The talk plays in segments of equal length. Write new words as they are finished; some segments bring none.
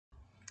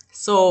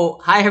So,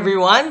 hi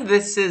everyone.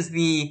 This is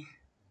the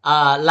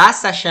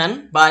last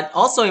session, but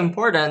also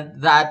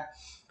important that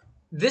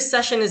this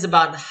session is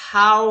about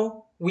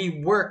how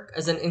we work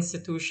as an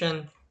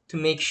institution to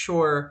make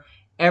sure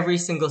every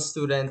single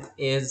student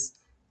is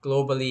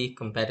globally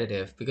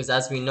competitive. Because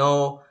as we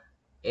know,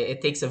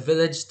 it takes a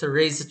village to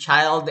raise a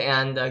child,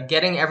 and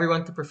getting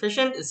everyone to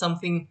proficient is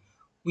something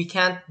we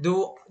can't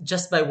do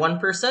just by one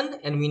person,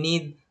 and we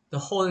need the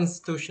whole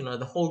institution or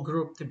the whole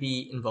group to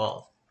be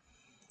involved.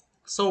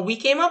 So we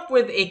came up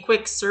with a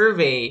quick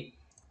survey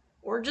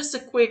or just a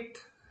quick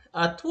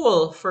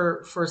tool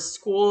for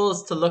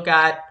schools to look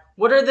at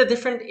what are the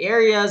different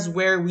areas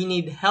where we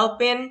need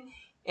help in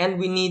and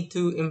we need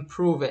to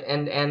improve it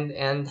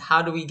and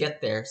how do we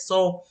get there.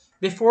 So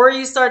before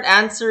you start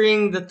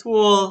answering the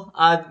tool,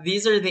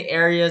 these are the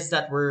areas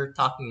that we're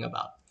talking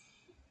about.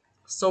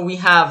 So we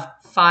have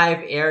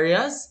 5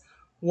 areas.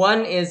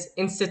 One is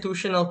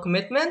institutional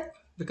commitment,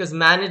 because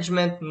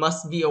management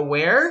must be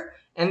aware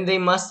and they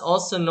must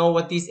also know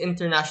what these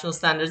international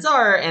standards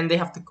are, and they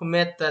have to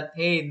commit that,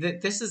 hey,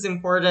 this is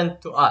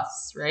important to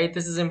us, right?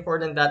 This is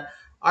important that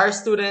our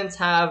students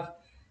have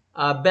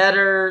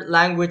better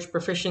language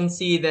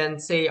proficiency than,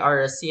 say, our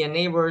ASEAN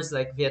neighbors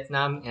like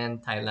Vietnam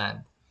and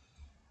Thailand.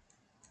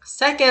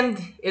 Second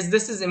is,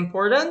 this is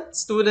important,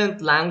 student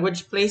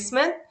language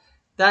placement,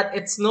 that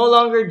it's no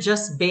longer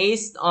just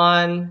based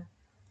on,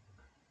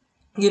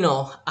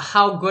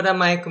 how good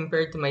am I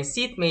compared to my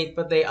seatmate,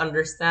 but they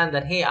understand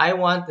that, hey, I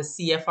want the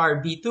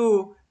CFR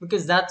B2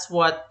 because that's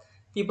what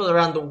people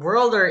around the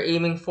world are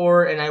aiming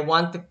for, and I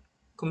want to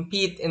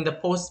compete in the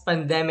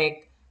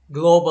post-pandemic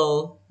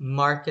global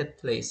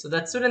marketplace. So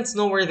that students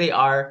know where they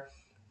are,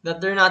 that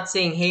they're not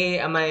saying,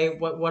 hey,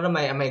 what am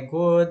I? Am I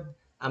good?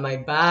 Am I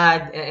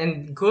bad?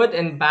 And good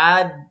and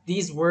bad,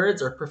 these words,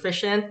 or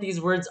proficient,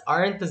 these words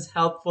aren't as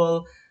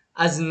helpful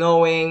as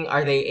knowing,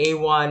 are they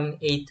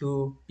A1,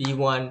 A2,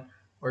 B1,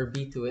 or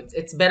B2.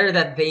 It's better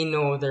that they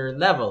know their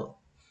level.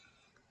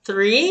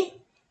 3,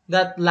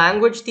 that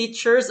language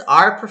teachers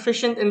are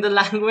proficient in the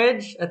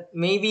language.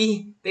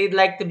 Maybe they'd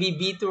like to be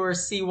B2 or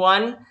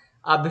C1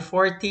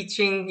 before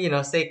teaching,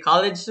 say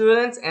college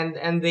students,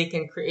 and they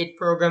can create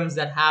programs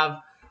that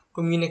have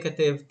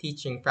communicative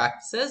teaching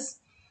practices.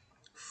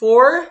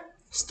 4,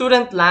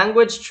 student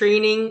language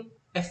training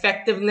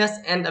effectiveness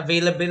and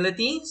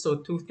availability. So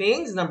 2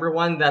 things. Number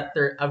 1, that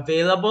they're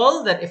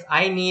available, that if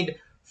I need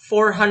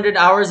 400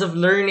 hours of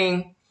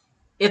learning,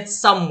 it's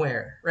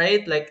somewhere,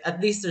 right? Like at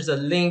least there's a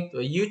link to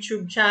a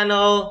YouTube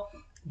channel,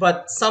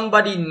 but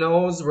somebody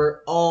knows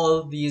where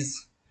all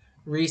these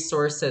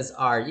resources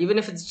are. Even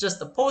if it's just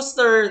a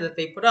poster that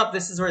they put up,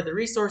 this is where the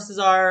resources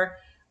are.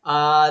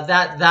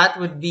 That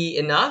would be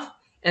enough.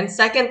 And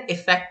second,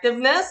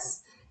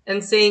 effectiveness,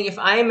 and saying, if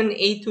I'm an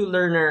A2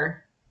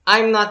 learner,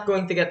 I'm not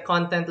going to get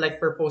content like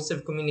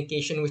purposive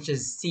communication, which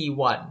is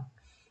C1,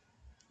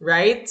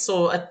 right?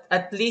 So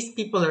at least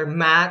people are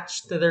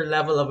matched to their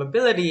level of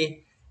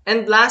ability.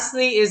 And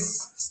lastly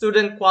is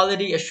student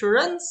quality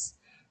assurance.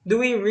 Do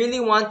we really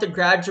want to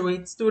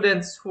graduate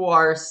students who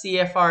are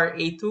CFR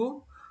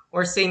A2?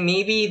 Or say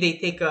maybe they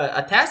take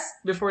a test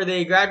before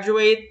they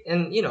graduate,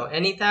 and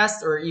any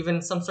test or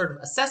even some sort of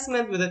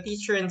assessment with a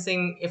teacher, and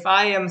saying, if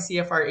I am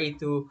CFR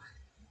A2,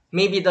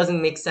 maybe it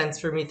doesn't make sense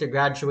for me to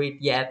graduate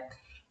yet.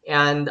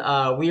 And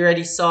we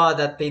already saw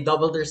that they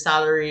doubled their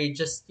salary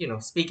just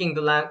speaking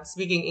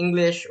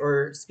English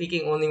or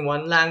speaking only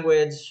one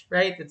language,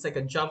 right? It's like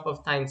a jump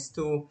of times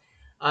 2.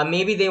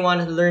 Maybe they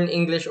want to learn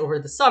English over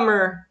the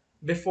summer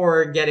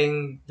before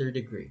getting their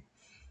degree.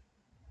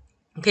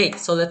 Okay,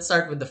 so let's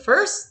start with the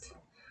first.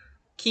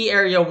 Key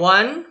area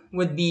 1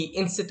 would be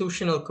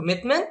institutional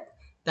commitment,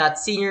 that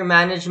senior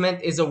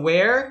management is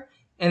aware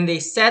and they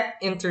set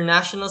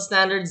international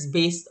standards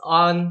based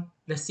on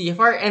the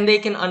CFR, and they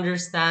can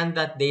understand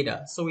that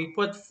data. So we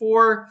put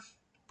 4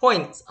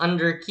 points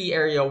under key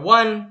area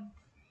 1.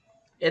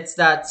 It's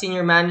that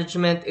senior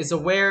management is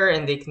aware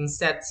and they can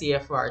set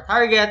CFR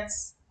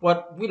targets.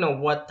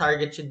 What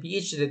target should be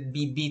each? Should it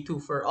be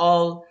B2 for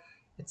all,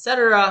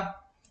 etc.?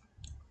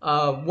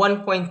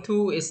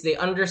 1.2 is they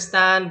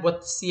understand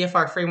what the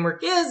CFR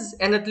framework is,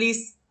 and at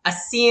least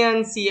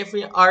ASEAN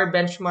CFR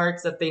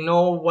benchmarks, that they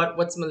know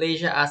what's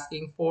Malaysia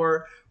asking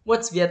for,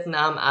 what's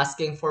Vietnam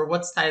asking for,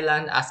 what's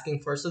Thailand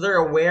asking for. So they're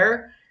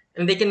aware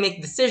and they can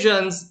make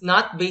decisions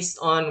not based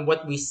on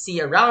what we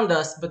see around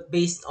us, but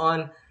based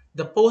on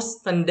the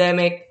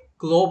post-pandemic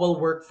global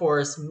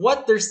workforce,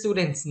 what their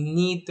students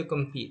need to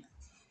compete.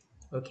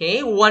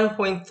 Okay,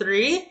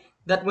 1.3,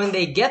 that when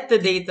they get the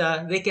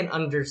data, they can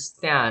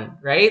understand,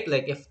 right?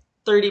 Like if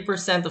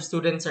 30% of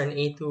students are in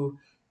A2,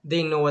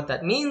 they know what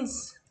that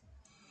means.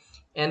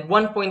 And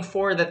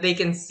 1.4, that they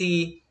can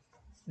see,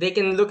 they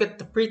can look at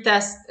the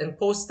pre-test and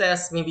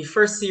post-test, maybe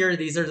first year,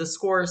 these are the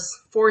scores,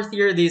 fourth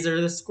year, these are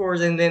the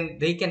scores, and then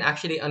they can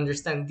actually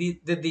understand,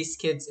 did these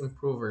kids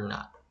improve or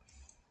not?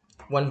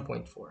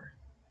 1.4.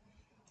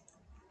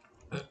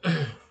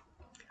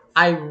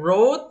 I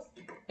wrote,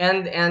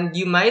 and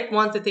you might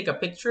want to take a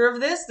picture of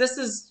this. This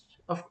is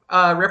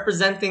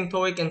representing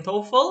TOEIC and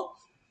TOEFL.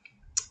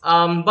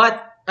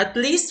 But at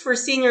least for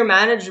senior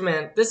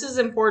management, this is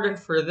important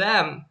for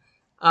them,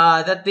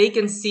 that they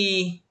can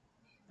see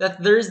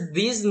that there's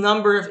these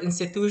number of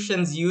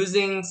institutions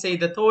using, say,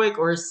 the TOEIC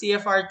or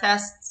CFR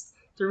tests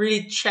to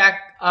really check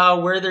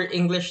where their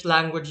English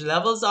language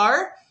levels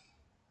are.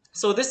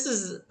 So this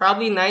is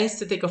probably nice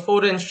to take a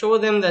photo and show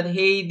them that,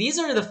 hey, these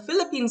are the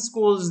Philippine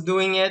schools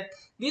doing it.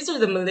 These are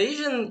the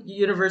Malaysian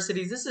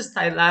universities. This is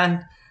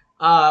Thailand.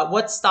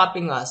 What's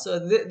stopping us? So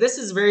this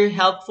is very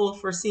helpful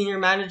for senior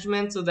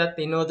management so that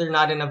they know they're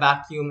not in a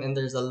vacuum, and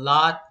there's a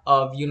lot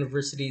of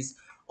universities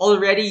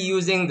already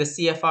using the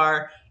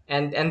CFR.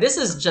 And this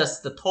is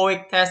just the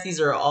TOEIC test. These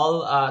are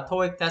all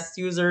TOEIC test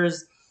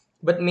users.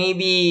 But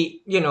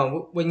maybe,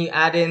 when you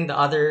add in the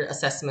other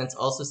assessments,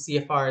 also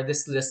CFR,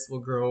 this list will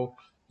grow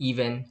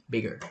even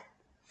bigger.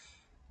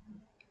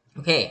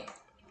 Okay,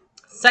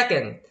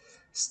 second,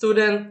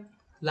 student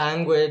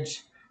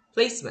language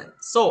placement.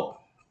 So,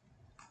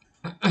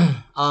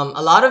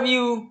 a lot of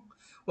you,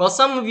 well,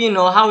 some of you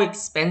know how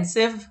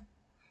expensive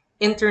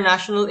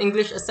international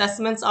English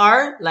assessments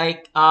are.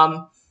 Like,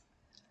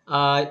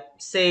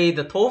 say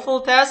the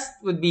TOEFL test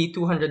would be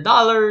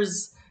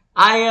 $200,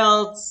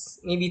 IELTS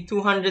maybe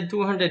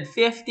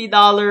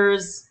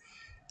 $250.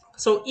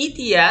 So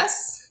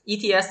ETS,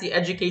 the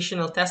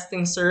Educational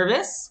Testing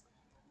Service,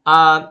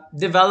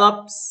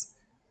 develops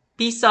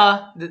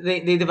PISA.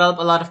 They develop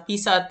a lot of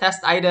PISA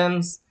test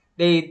items.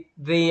 They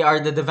are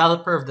the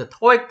developer of the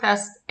TOEIC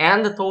test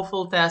and the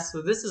TOEFL test.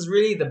 So this is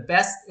really the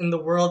best in the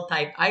world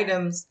type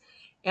items,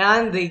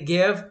 and they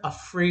give a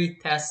free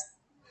test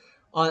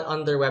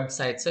on their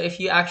website. So if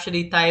you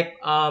actually type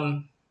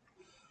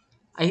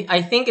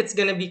I think it's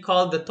gonna be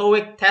called the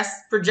TOEIC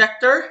test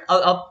projector.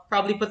 I'll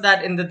probably put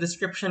that in the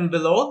description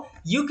below.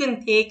 You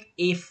can take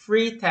a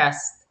free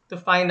test to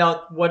find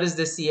out what is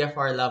the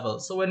CFR level.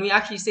 So when we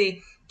actually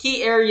say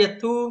key area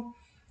 2,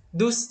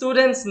 do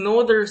students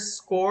know their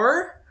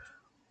score?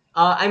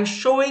 I'm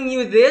showing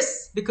you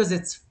this because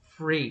it's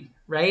free,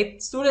 right?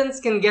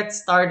 Students can get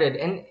started,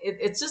 and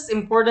it's just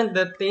important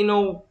that they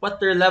know what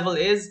their level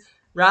is,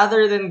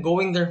 rather than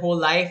going their whole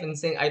life and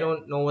saying, I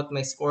don't know what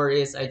my score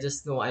is, I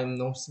just know I'm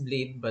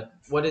nosebleed. But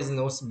what is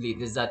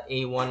nosebleed? Is that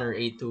A1 or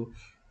A2?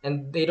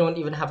 And they don't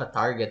even have a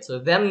target. So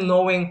them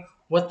knowing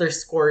what their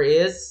score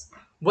is,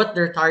 what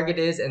their target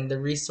is, and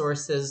the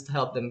resources to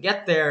help them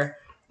get there,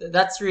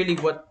 that's really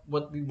what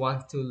we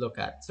want to look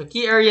at. So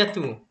key area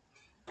 2,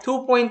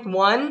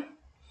 2.1,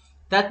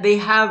 that they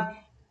have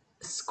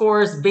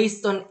scores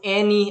based on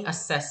any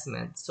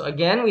assessment. So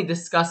again, we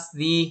discussed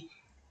the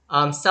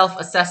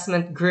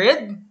self-assessment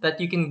grid that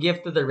you can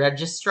give to the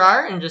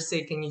registrar and just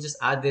say, can you just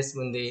add this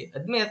when they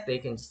admit? They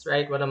can just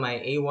write, what am I,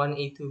 A1,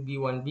 A2,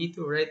 B1,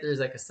 B2, right?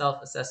 There's like a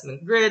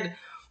self-assessment grid,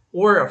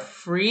 or a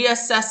free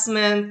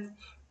assessment,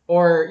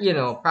 or,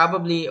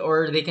 probably,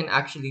 or they can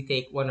actually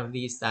take one of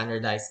these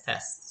standardized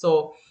tests.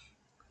 So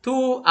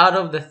 2 out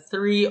of the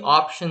 3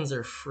 options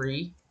are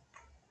free,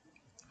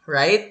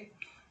 right?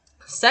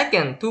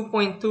 Second,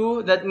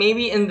 2.2, that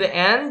maybe in the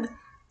end,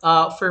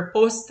 for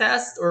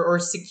post-test or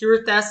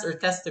secure test or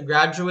test to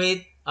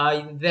graduate,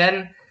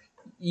 then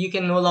you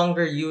can no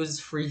longer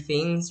use free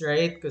things,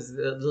 right? Because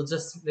they'll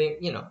just,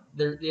 it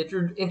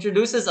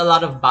introduces a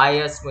lot of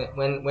bias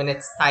when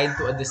it's tied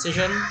to a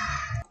decision.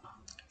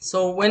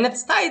 So when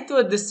it's tied to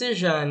a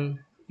decision,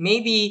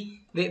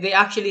 maybe they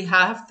actually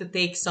have to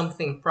take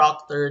something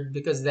proctored,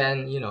 because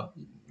then,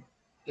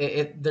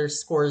 their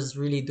scores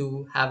really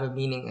do have a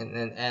meaning,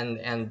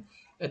 and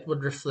it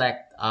would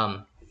reflect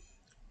on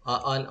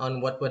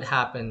what would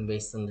happen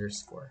based on their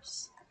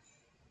scores.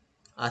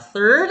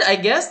 Third, I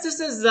guess this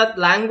is that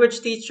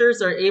language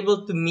teachers are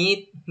able to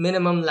meet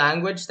minimum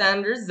language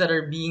standards that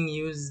are being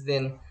used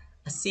in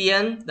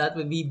ASEAN. That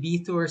would be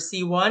B2 or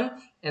C1.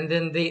 And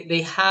then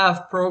they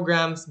have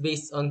programs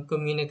based on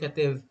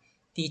communicative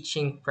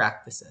teaching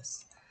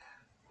practices.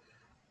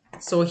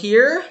 So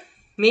here,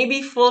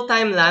 maybe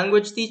full-time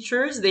language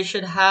teachers, they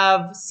should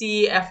have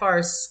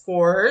CEFR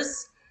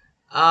scores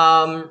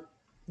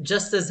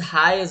just as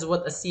high as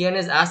what ASEAN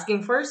is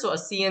asking for. So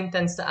ASEAN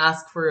tends to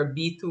ask for a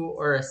B2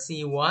 or a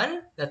C1.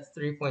 That's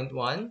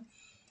 3.1.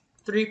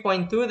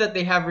 3.2, that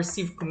they have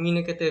received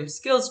communicative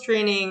skills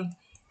training.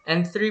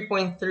 And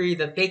 3.3,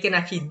 that they can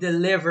actually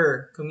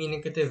deliver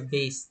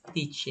communicative-based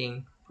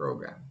teaching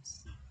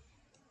programs.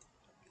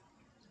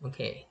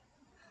 Okay.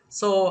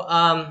 So,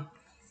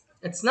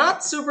 it's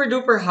not super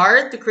duper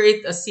hard to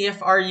create a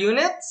CFR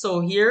unit. So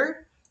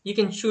here, you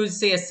can choose,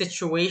 say, a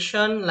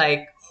situation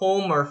like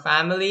home or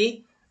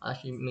family. I'll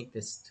actually make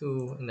this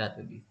 2, and that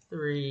would be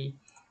 3,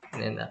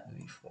 and then that would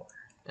be 4.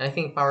 And I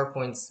think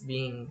PowerPoint's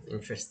being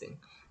interesting.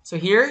 So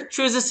here,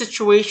 choose a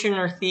situation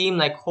or theme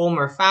like home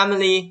or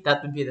family.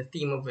 That would be the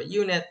theme of a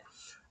unit.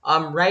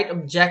 Write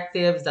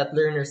objectives that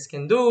learners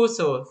can do.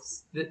 So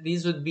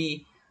these would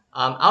be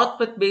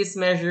output-based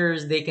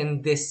measures. They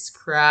can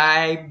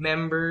describe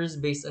members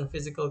based on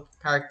physical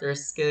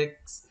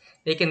characteristics.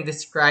 They can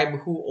describe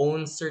who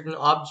owns certain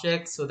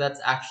objects. So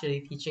that's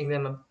actually teaching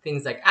them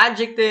things like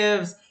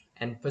adjectives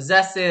and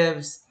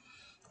possessives.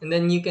 And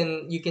then you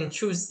can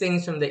choose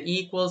things from the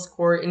equals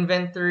core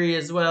inventory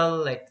as well,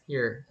 like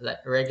here,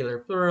 like regular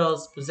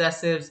plurals,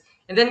 possessives,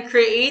 and then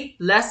create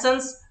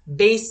lessons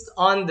based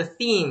on the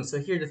theme. So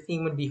here the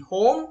theme would be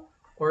home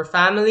or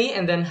family,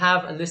 and then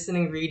have a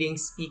listening, reading,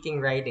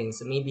 speaking, writing.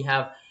 So maybe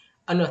have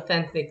an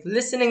authentic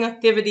listening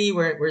activity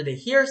where they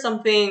hear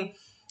something,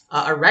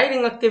 a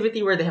writing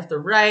activity where they have to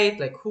write,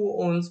 like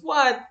who owns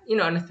what, an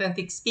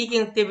authentic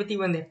speaking activity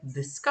when they have to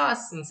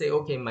discuss and say,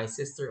 okay, my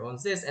sister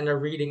owns this, and a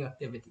reading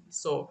activity.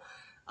 So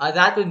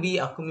that would be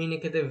a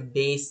communicative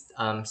based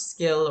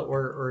skill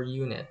or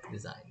unit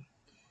design.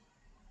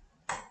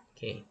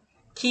 Okay.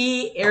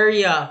 Key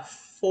area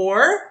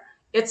 4.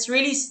 It's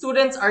really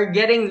students are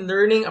getting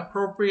learning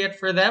appropriate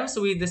for them.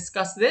 So we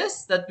discussed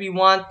this, that we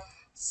want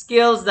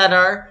skills that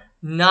are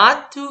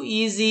not too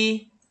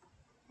easy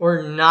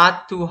or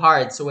not too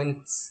hard. So when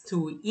it's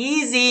too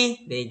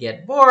easy, they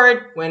get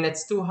bored. When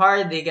it's too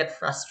hard, they get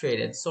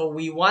frustrated. So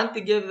we want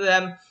to give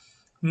them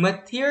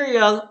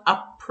material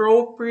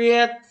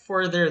appropriate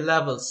for their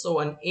level. So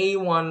an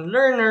A1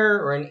 learner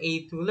or an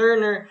A2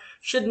 learner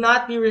should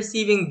not be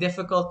receiving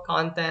difficult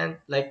content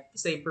like,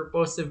 say,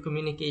 purposive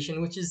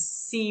communication, which is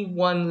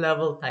C1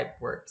 level type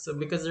work. So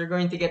because they're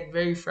going to get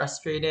very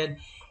frustrated,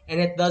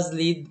 and it does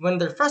lead, when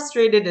they're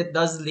frustrated, it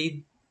does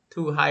lead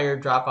to higher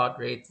dropout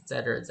rates,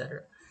 etc.,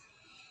 etc.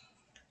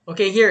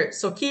 Okay, here.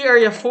 So key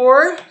area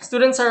 4,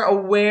 students are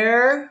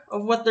aware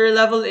of what their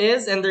level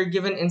is and they're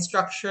given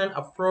instruction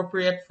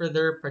appropriate for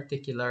their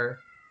particular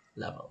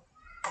level.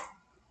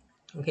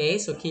 Okay,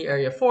 so key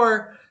area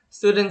 4,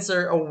 students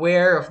are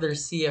aware of their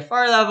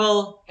CFR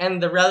level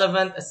and the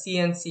relevant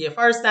ASEAN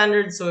CFR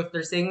standards. So if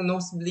they're saying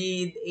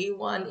nosebleed,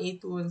 A1,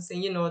 A2, and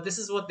saying, this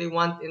is what they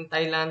want in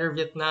Thailand or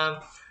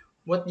Vietnam,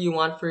 what do you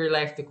want for your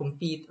life to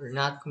compete or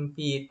not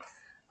compete?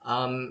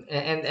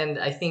 And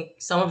I think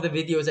some of the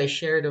videos I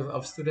shared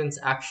of students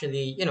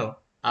actually,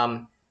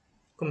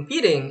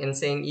 competing and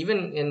saying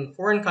even in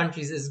foreign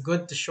countries is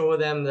good to show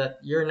them that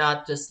you're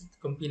not just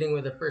competing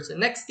with the person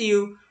next to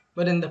you,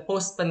 but in the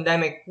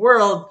post-pandemic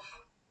world,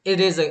 it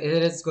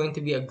is going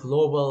to be a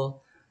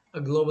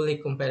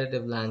globally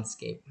competitive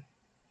landscape.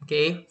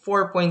 Okay,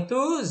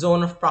 4.2,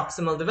 zone of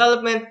proximal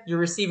development. You're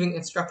receiving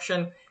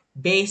instruction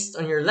based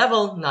on your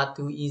level, not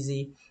too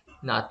easy,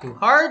 not too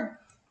hard.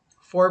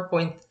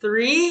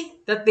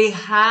 4.3, that they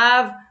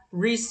have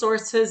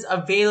resources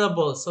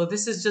available. So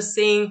this is just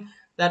saying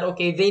that,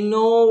 okay, they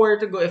know where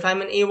to go. If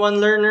I'm an A1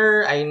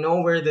 learner, I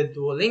know where the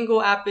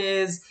Duolingo app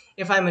is.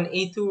 If I'm an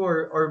A2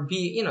 or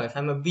B, if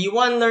I'm a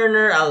B1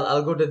 learner,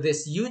 I'll go to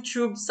this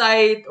YouTube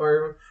site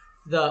or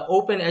the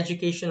open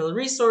educational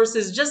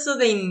resources, just so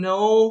they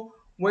know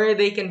where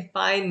they can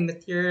find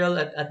material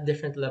at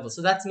different levels.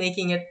 So that's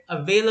making it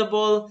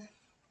available.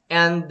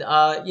 And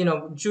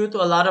due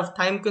to a lot of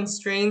time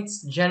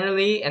constraints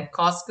generally and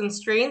cost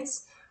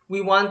constraints,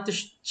 we want to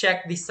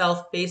check the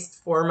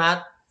self-paced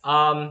format.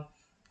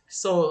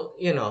 So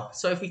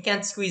if we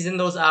can't squeeze in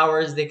those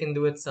hours, they can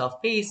do it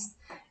self-paced.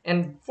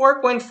 And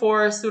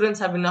 4.4, students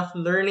have enough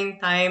learning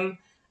time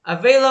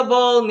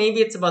available.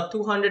 Maybe it's about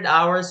 200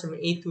 hours from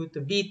A2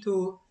 to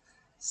B2.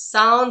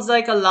 Sounds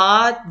like a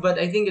lot, but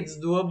I think it's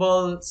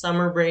doable.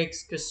 Summer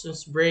breaks,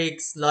 Christmas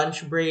breaks,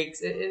 lunch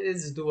breaks, it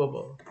is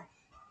doable.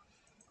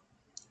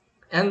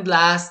 And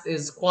last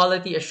is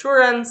quality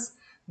assurance.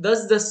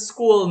 Does the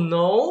school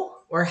know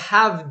or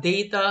have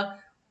data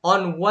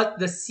on what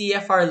the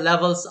CFR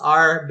levels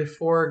are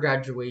before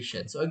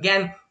graduation? So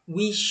again,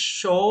 we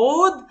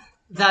showed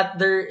that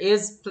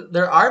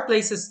there are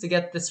places to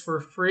get this for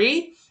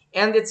free,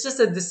 and it's just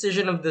a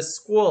decision of the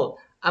school.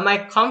 Am I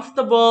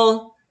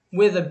comfortable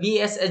with a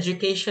BS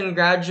education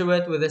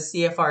graduate with a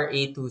CFR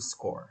A2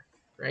 score?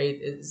 Right?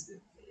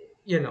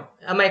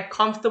 Am I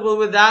comfortable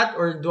with that,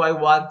 or do I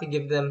want to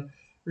give them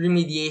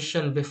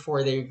remediation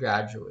before they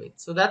graduate?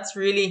 So that's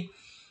really,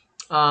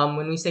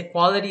 when we say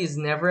quality is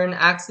never an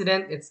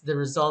accident, it's the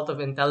result of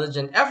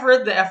intelligent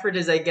effort. The effort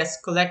is, I guess,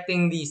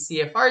 collecting the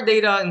CFR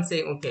data and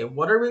saying, okay,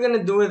 what are we going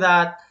to do with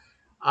that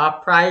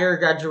prior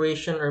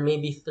graduation or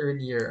maybe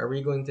third year? Are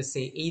we going to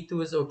say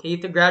A2 is okay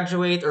to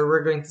graduate, or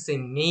we're going to say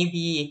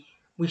maybe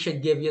we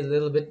should give you a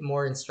little bit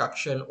more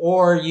instruction,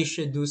 or you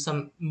should do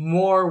some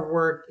more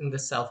work in the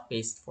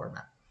self-paced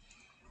format?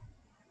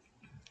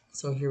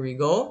 So here we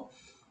go.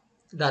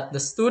 That the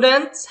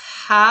students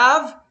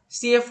have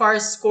CFR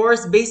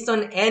scores based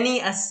on any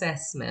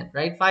assessment,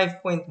 right?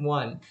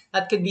 5.1.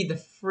 That could be the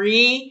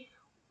free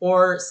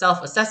or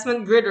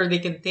self-assessment grid, or they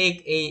can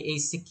take a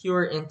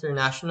secure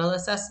international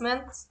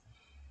assessment.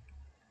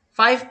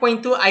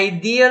 5.2,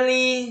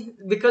 ideally,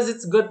 because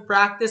it's good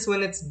practice,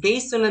 when it's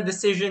based on a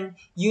decision,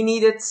 you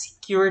need it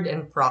secured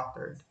and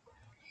proctored,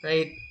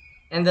 right?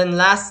 And then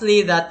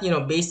lastly, that,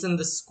 based on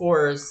the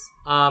scores,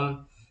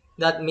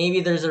 that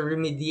maybe there's a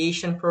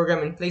remediation program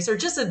in place or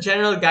just a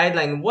general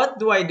guideline. What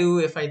do I do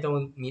if I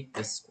don't meet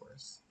the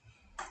scores?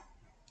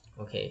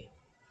 Okay.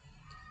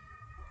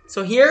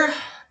 So here,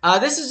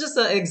 this is just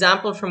an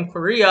example from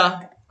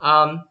Korea.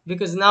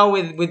 Because now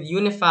with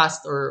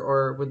Unifast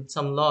or with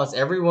some laws,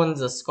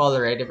 everyone's a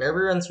scholar, right? If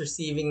everyone's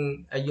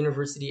receiving a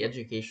university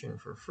education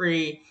for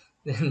free,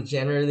 then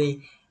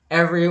generally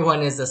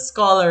everyone is a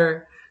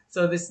scholar.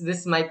 So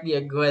this might be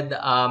a good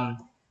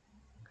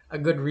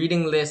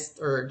reading list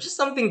or just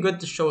something good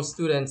to show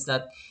students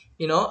that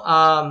you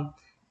know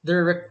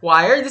they're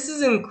required. This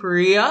is in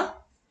Korea,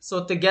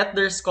 so to get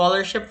their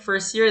scholarship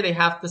first year they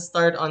have to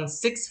start on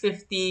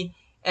 650,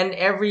 and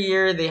every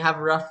year they have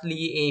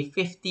roughly a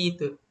 50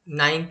 to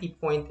 90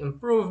 point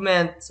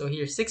improvement. So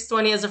here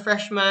 620 as a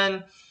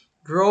freshman,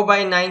 grow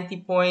by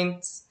 90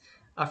 points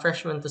a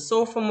freshman to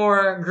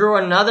sophomore, grow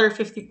another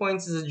 50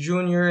 points as a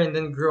junior, and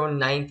then grow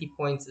 90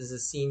 points as a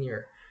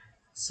senior.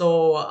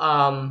 So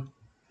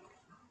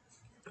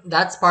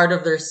that's part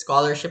of their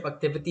scholarship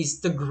activities,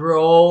 to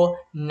grow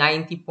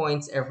 90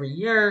 points every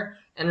year,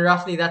 and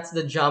roughly that's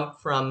the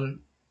jump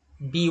from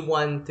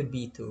B1 to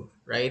B2,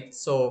 right?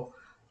 So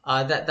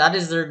that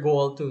is their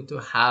goal, to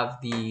have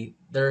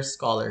their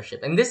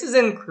scholarship, and this is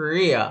in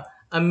Korea,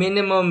 a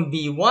minimum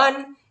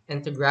B1,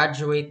 and to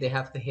graduate they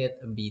have to hit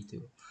a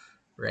B2,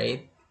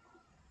 right?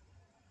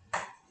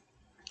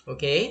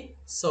 Okay,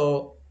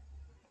 so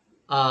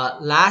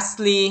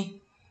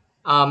lastly,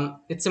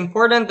 it's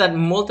important that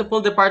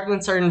multiple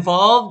departments are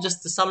involved.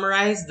 Just to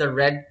summarize,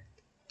 to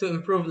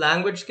improve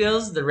language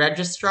skills, the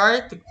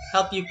registrar to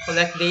help you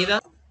collect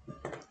data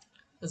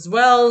as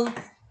well.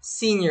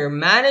 Senior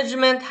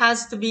management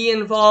has to be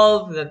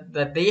involved,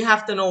 that they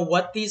have to know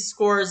what these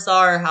scores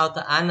are, how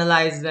to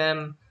analyze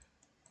them.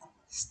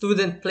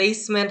 Student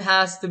placement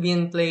has to be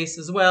in place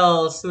as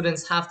well.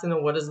 Students have to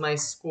know, what is my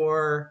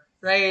score,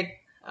 right?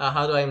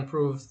 How do I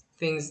improve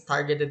things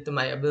targeted to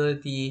my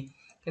ability?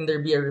 Can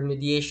there be a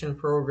remediation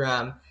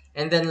program?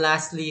 And then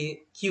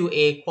lastly,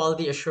 QA,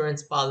 quality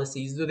assurance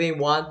policies. Do we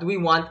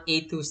want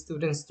A2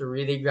 students to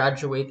really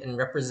graduate and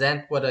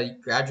represent what a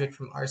graduate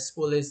from our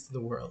school is to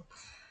the world?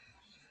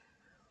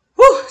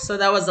 Whew, so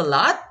that was a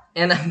lot,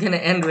 and I'm gonna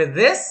end with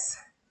this.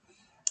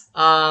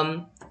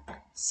 Um,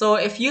 so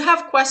if you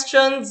have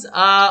questions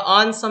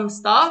on some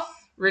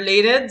stuff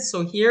related,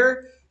 so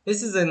here,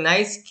 this is a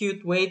nice,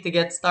 cute way to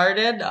get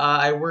started.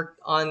 I worked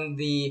on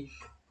the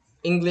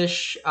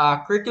English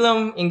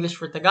curriculum, English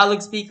for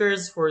Tagalog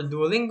speakers for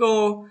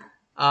Duolingo.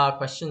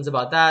 Questions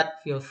about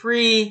that, feel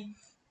free.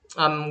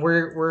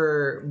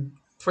 We're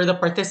for the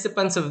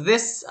participants of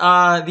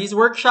these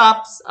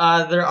workshops.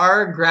 There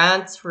are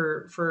grants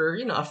for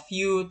a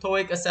few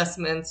TOEIC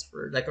assessments,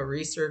 for like a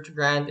research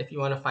grant if you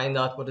want to find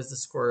out what is the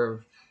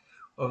score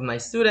of my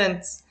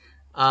students.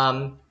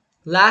 Um,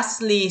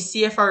 Lastly,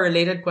 CFR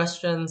related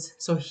questions.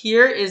 So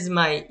here is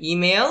my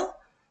email,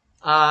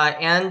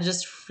 and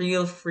just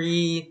feel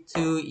free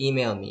to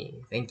email me.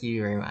 Thank you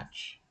very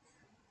much.